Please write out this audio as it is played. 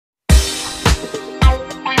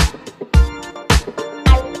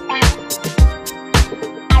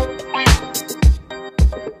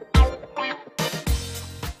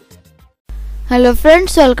Hello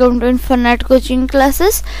friends, welcome to Infinite Coaching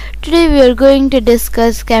Classes. Today we are going to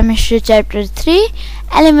discuss Chemistry Chapter 3,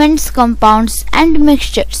 Elements, Compounds and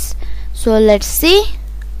Mixtures. So let's see.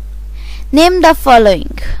 Name the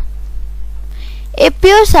following. A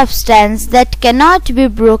pure substance that cannot be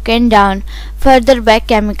broken down further by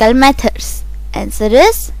chemical methods. Answer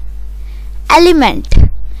is element.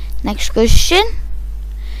 Next question.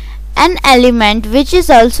 An element which is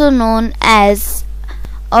also known as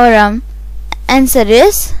aurum. Answer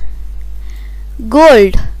is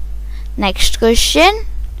gold. Next question.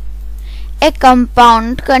 A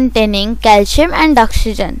compound containing calcium and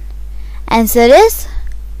oxygen. Answer is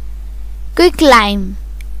quicklime.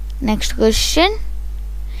 Next question.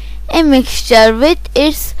 A mixture with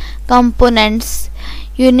its components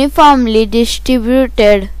uniformly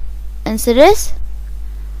distributed. Answer is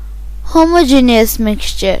homogeneous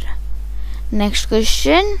mixture. Next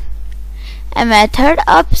question. A method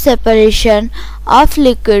of separation of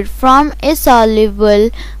liquid from a soluble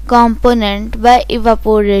component by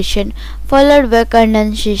evaporation followed by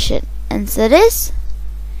condensation. Answer is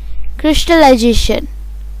crystallization.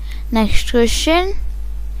 Next question.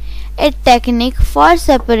 A technique for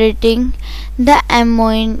separating the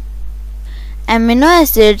amino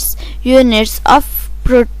acids units of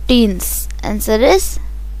proteins. Answer is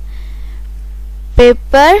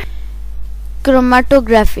paper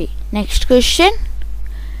chromatography. Next question.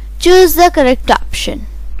 Choose the correct option.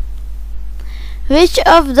 Which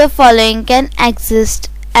of the following can exist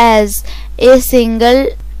as a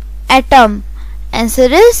single atom? Answer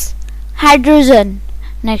is hydrogen.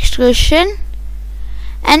 Next question.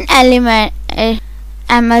 An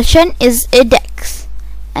emulsion is a DEX.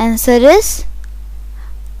 Answer is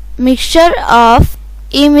mixture of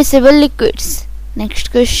immiscible liquids.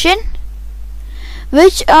 Next question.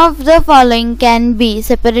 Which of the following can be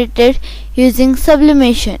separated using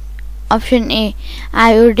sublimation? Option A,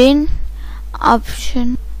 iodine.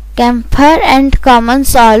 Option camphor and common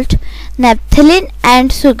salt, naphthalene and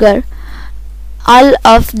sugar. All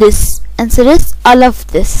of this. Answer is all of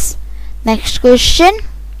this. Next question.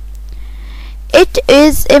 It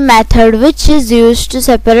is a method which is used to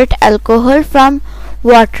separate alcohol from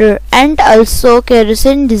water and also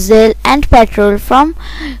kerosene, diesel and petrol from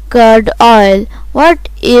crude oil. What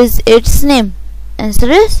is its name? Answer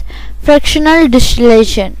is fractional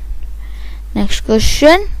distillation. Next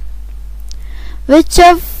question. Which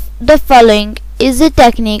of the following is a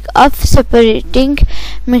technique of separating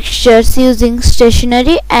mixtures using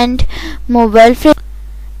stationary and mobile fluid?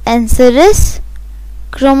 Answer is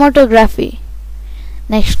chromatography.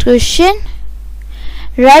 Next question.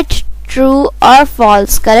 Write true or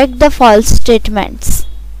false. Correct the false statements.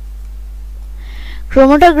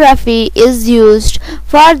 Chromatography is used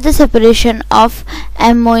for the separation of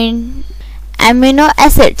amino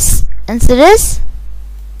acids. Answer is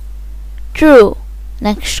true.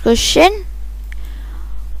 Next question.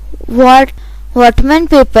 Whatman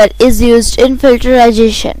paper is used in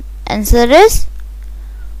filtration. Answer is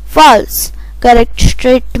false. Correct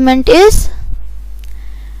statement is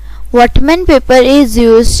Whatman paper is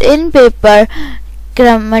used in paper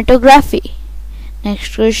chromatography.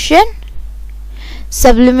 Next question.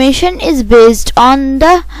 Sublimation is based on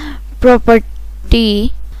the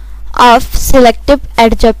property of selective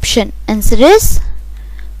adsorption. Answer is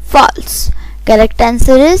false. Correct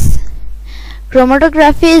answer is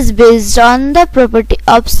chromatography is based on the property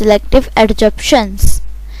of selective adsorptions.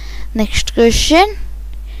 Next question.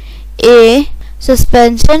 A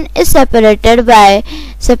suspension is separated by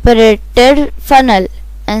separated funnel.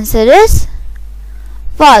 Answer is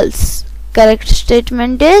false. Correct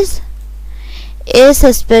statement is a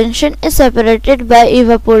suspension is separated by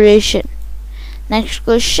evaporation. Next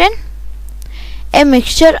question. A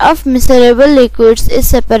mixture of miscible liquids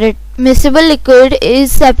is miscible liquid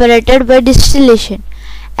is separated by distillation.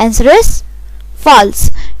 Answer is false.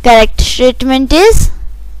 Correct statement is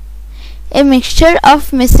a mixture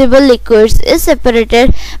of miscible liquids is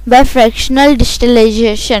separated by fractional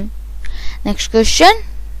distillation. Next question.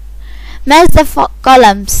 Match the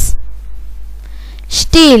columns.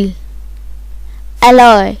 Steel,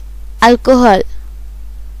 alloy, alcohol.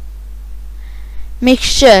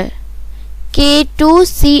 Mixture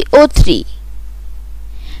K2CO3,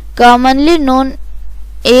 commonly known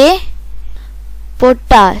A,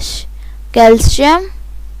 potash, calcium,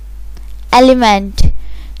 element,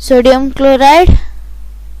 sodium chloride,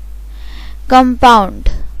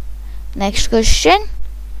 compound. Next question.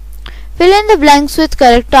 Fill in the blanks with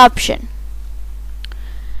correct option.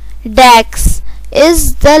 DEX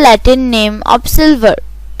is the Latin name of silver.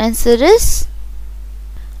 Answer is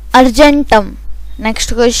argentum.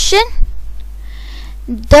 Next question.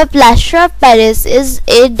 The plaster of Paris is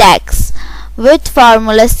a DAX with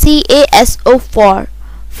formula CaSO4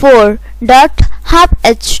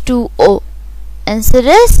 4.12H2O. Answer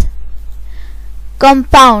is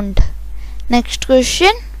compound. Next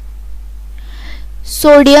question.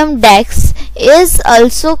 Sodium DAX is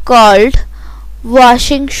also called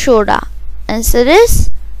washing soda. Answer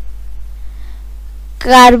is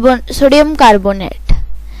sodium carbonate.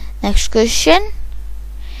 Next question.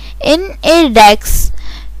 In a DAX,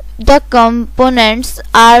 the components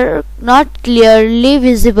are not clearly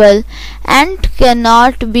visible and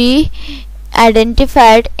cannot be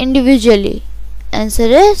identified individually. Answer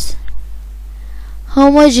is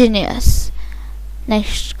homogeneous.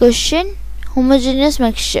 Next question. Homogeneous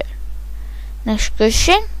mixture. Next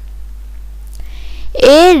question.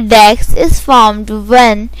 A DAX is formed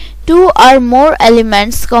when two or more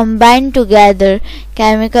elements combine together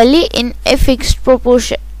chemically in a fixed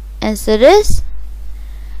proportion. Answer is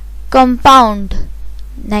compound.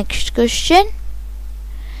 Next question.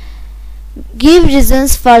 Give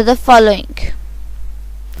reasons for the following.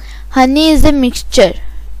 Honey is a mixture.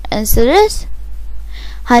 Answer is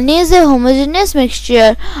honey is a homogeneous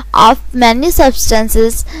mixture of many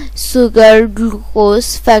substances: sugar,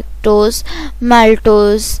 glucose, fructose,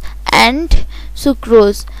 maltose, and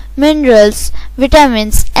sucrose, minerals,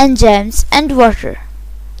 vitamins, enzymes, and water.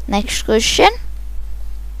 Next question.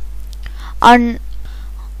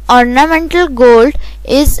 Ornamental gold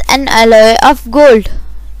is an alloy of gold.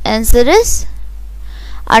 Answer is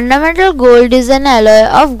ornamental gold is an alloy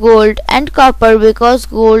of gold and copper because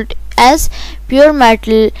gold as pure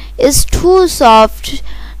metal is too soft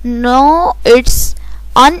on its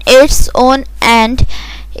own and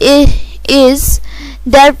is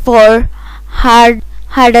therefore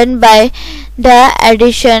hardened by the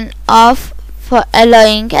addition of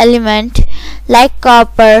alloying element like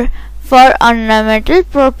copper for ornamental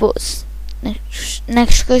purpose.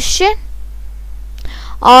 Next question.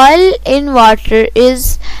 Oil in water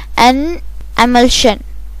is an emulsion.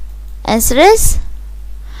 Answer is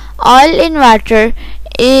oil in water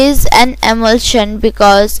is an emulsion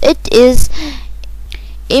because it is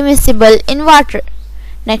immiscible in water.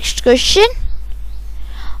 Next question.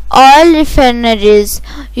 Oil refineries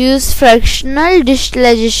use fractional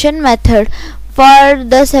distillation method for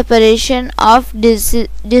the separation of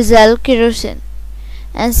diesel kerosene.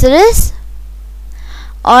 Answer is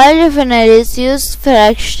oil refineries use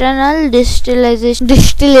fractional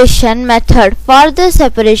distillation method for the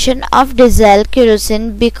separation of diesel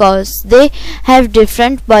kerosene because they have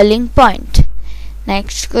different boiling point.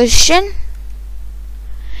 Next question.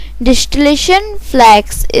 Distillation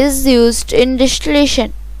flax is used in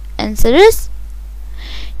distillation. Answer is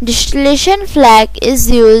distillation flax is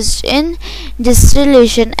used in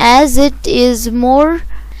distillation as it is more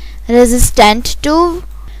resistant to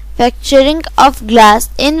fracturing of glass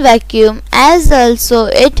in vacuum, as also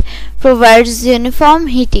it provides uniform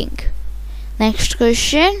heating. Next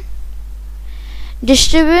question.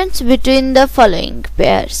 Distributions between the following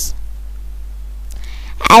pairs.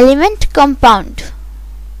 Element compound.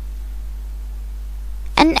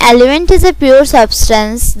 An element is a pure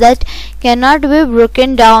substance that cannot be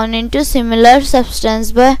broken down into similar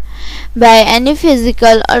substance by any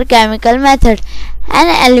physical or chemical method. An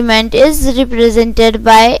element is represented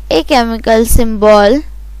by a chemical symbol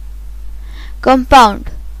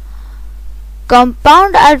compound.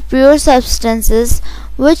 Compound are pure substances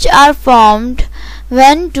which are formed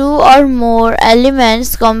when two or more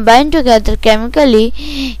elements combine together chemically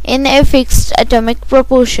in a fixed atomic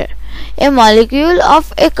proportion. A molecule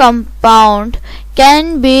of a compound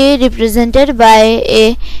can be represented by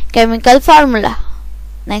a chemical formula.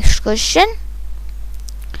 Next question.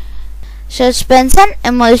 Suspension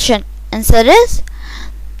emulsion. Answer is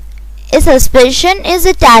a suspension is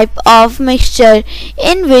a type of mixture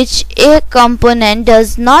in which a component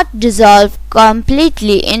does not dissolve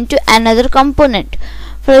completely into another component.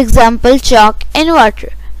 For example, chalk in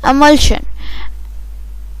water. Emulsion.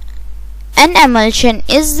 An emulsion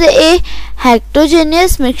is a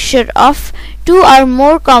heterogeneous mixture of two or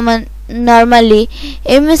more normally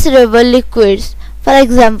immiscible liquids. For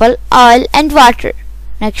example, oil and water.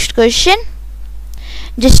 Next question.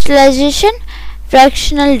 Distillation,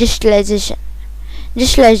 fractional distillation.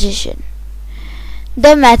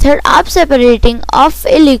 The method of separating of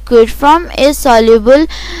a liquid from a soluble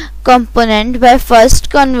component by first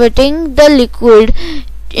converting the liquid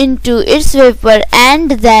into its vapor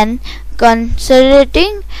and then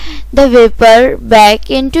concentrating the vapor back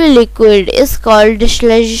into liquid is called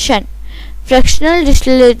distillation. Fractional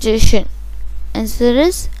distillation. Answer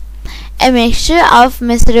is a mixture of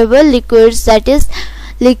miscible liquids, that is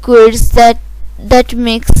liquids that that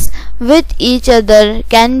mix with each other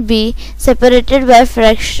can be separated by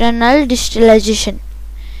fractional distillation.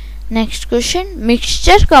 Next question,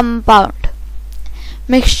 mixture compound.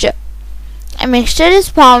 Mixture. A mixture is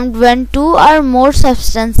formed when two or more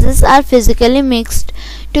substances are physically mixed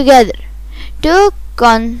together. The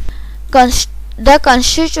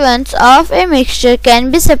constituents of a mixture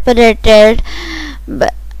can be separated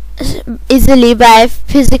easily by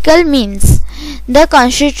physical means. The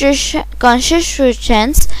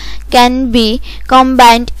constituents can be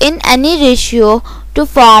combined in any ratio to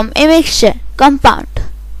form a mixture compound.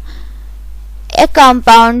 A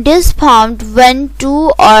compound is formed when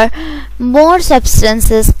two or more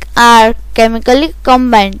substances are chemically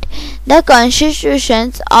combined. The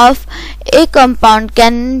constituents of a compound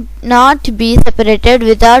cannot be separated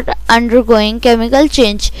without undergoing chemical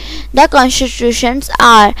change. The constituents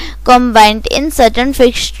are combined in certain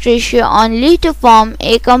fixed ratio only to form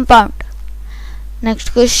a compound.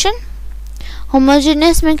 Next question,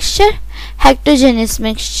 homogeneous mixture, heterogeneous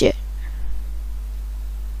mixture.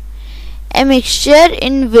 A mixture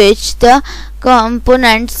in which the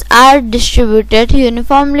components are distributed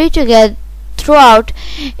uniformly together throughout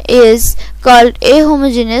is called a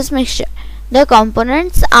homogeneous mixture. The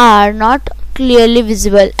components are not clearly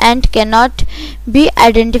visible and cannot be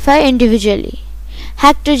identified individually.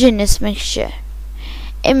 Heterogeneous mixture.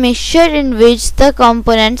 A mixture in which the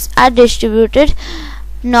components are distributed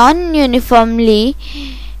non-uniformly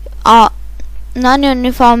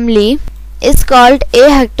is called a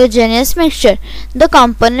heterogeneous mixture. The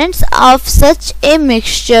components of such a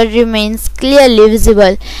mixture remains clearly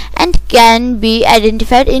visible and can be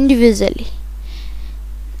identified individually.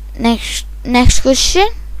 Next question.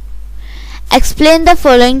 Explain the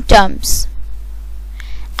following terms.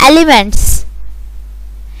 Elements.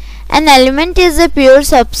 An element is a pure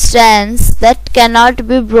substance that cannot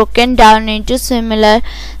be broken down into similar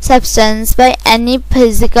substance by any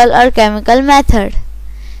physical or chemical method.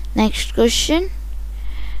 Next question,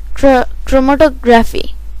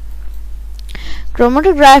 chromatography.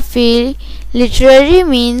 Chromatography literally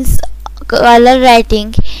means color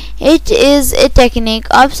writing. It is a technique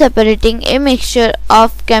of separating a mixture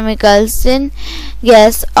of chemicals in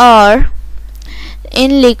gas or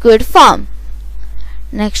in liquid form.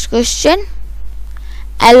 Next question,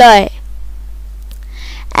 alloy.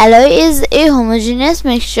 Alloy is a homogeneous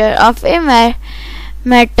mixture of a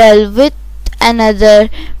metal with another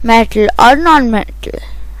metal or non-metal.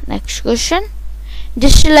 Next question,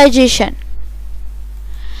 distillation.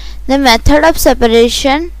 The method of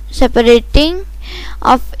separating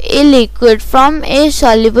of a liquid from a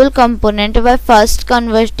soluble component by first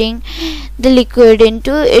converting the liquid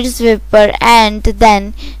into its vapor and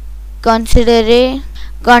then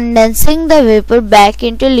condensing the vapor back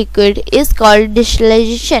into liquid is called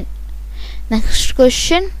distillation. Next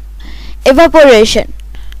question, evaporation.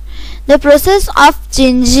 The process of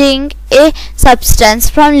changing a substance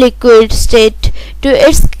from liquid state to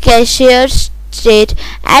its gaseous state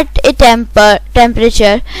at a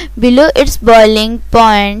temperature below its boiling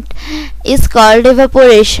point is called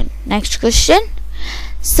evaporation. Next question,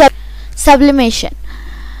 sublimation.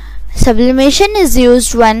 Sublimation is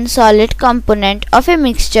used when solid component of a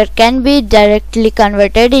mixture can be directly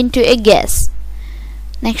converted into a gas.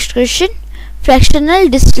 Next question, fractional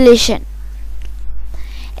distillation.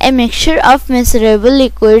 A mixture of measurable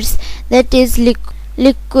liquids, that is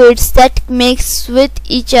liquids that mix with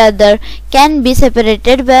each other, can be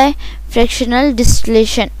separated by fractional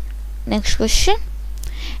distillation. Next question,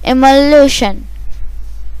 emulsion.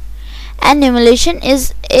 An emulsion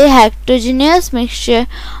is a heterogeneous mixture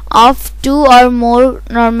of two or more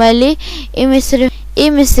normally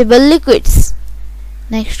immiscible liquids.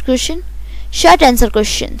 Next question, short answer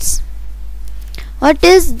questions. What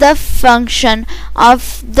is the function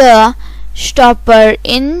of the stopper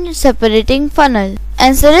in separating funnel?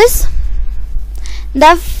 Answer is,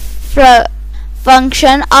 the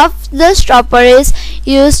function of the stopper is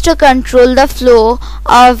used to control the flow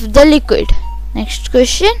of the liquid. Next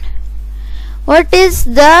question, what is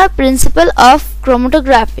the principle of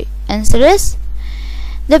chromatography? Answer is,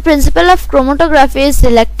 the principle of chromatography is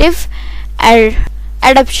selective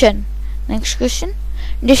adaptation. Next question,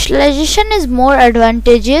 distillation is more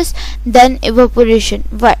advantageous than evaporation.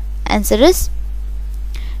 Why? Answer is,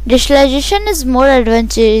 distillation is more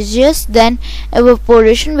advantageous than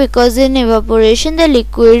evaporation because in evaporation the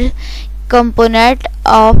liquid component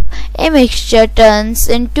of a mixture turns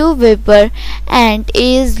into vapor and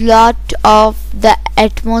is lost of the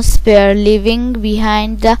atmosphere, leaving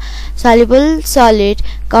behind the soluble solid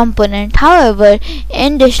component. However,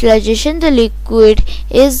 in distillation the liquid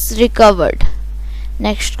is recovered.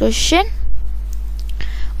 Next question,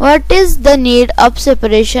 What is the need of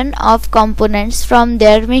separation of components from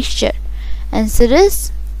their mixture? Answer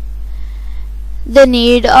is the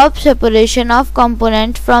need of separation of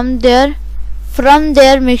components from their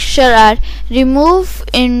mixture are remove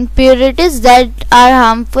impurities that are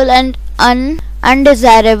harmful and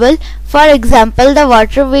undesirable. For example, the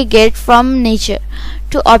water we get from nature.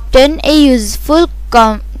 To obtain a useful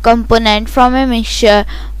component from a mixture,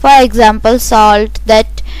 for example salt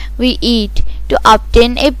that we eat. To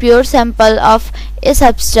obtain a pure sample of a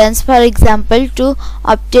substance, for example to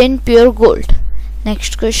obtain pure gold.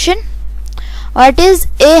 Next question. What is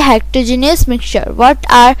a heterogeneous mixture? What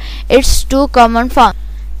are its two common forms?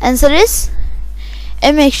 Answer is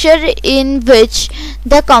a mixture in which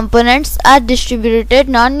the components are distributed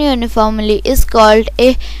non-uniformly is called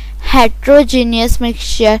a heterogeneous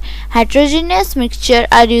mixture. Heterogeneous mixtures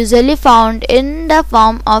are usually found in the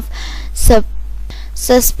form of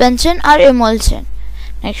suspension or emulsion.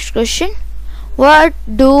 Next question. What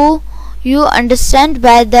do you understand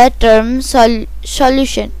by the term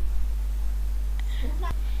solution?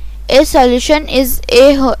 A solution is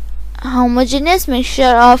a homogeneous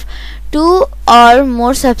mixture of two or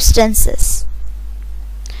more substances.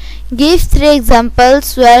 Give 3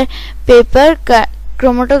 examples where paper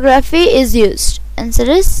chromatography is used. Answer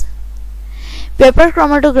is paper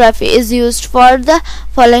chromatography is used for the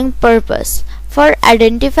following purpose: for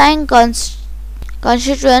identifying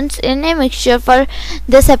constituents in a mixture, for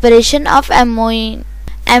the separation of amino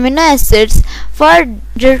acids, for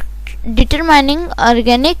determining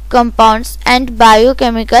organic compounds and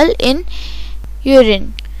biochemical in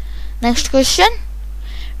urine. Next question.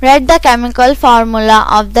 Write the chemical formula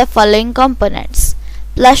of the following components.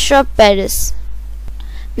 Plaster of Paris.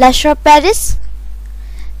 Plaster of Paris,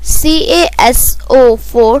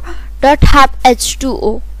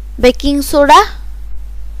 CaSO4.2H2O. Baking soda,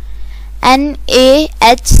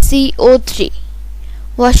 NaHCO3.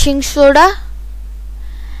 Washing soda,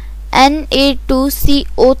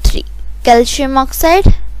 Na2CO3. Calcium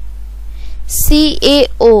oxide,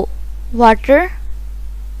 CaO. Water,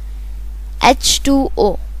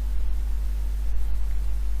 H2O.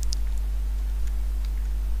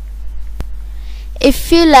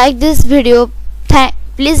 If you like this video,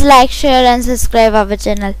 please like, share and subscribe our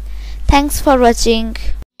channel. Thanks for watching.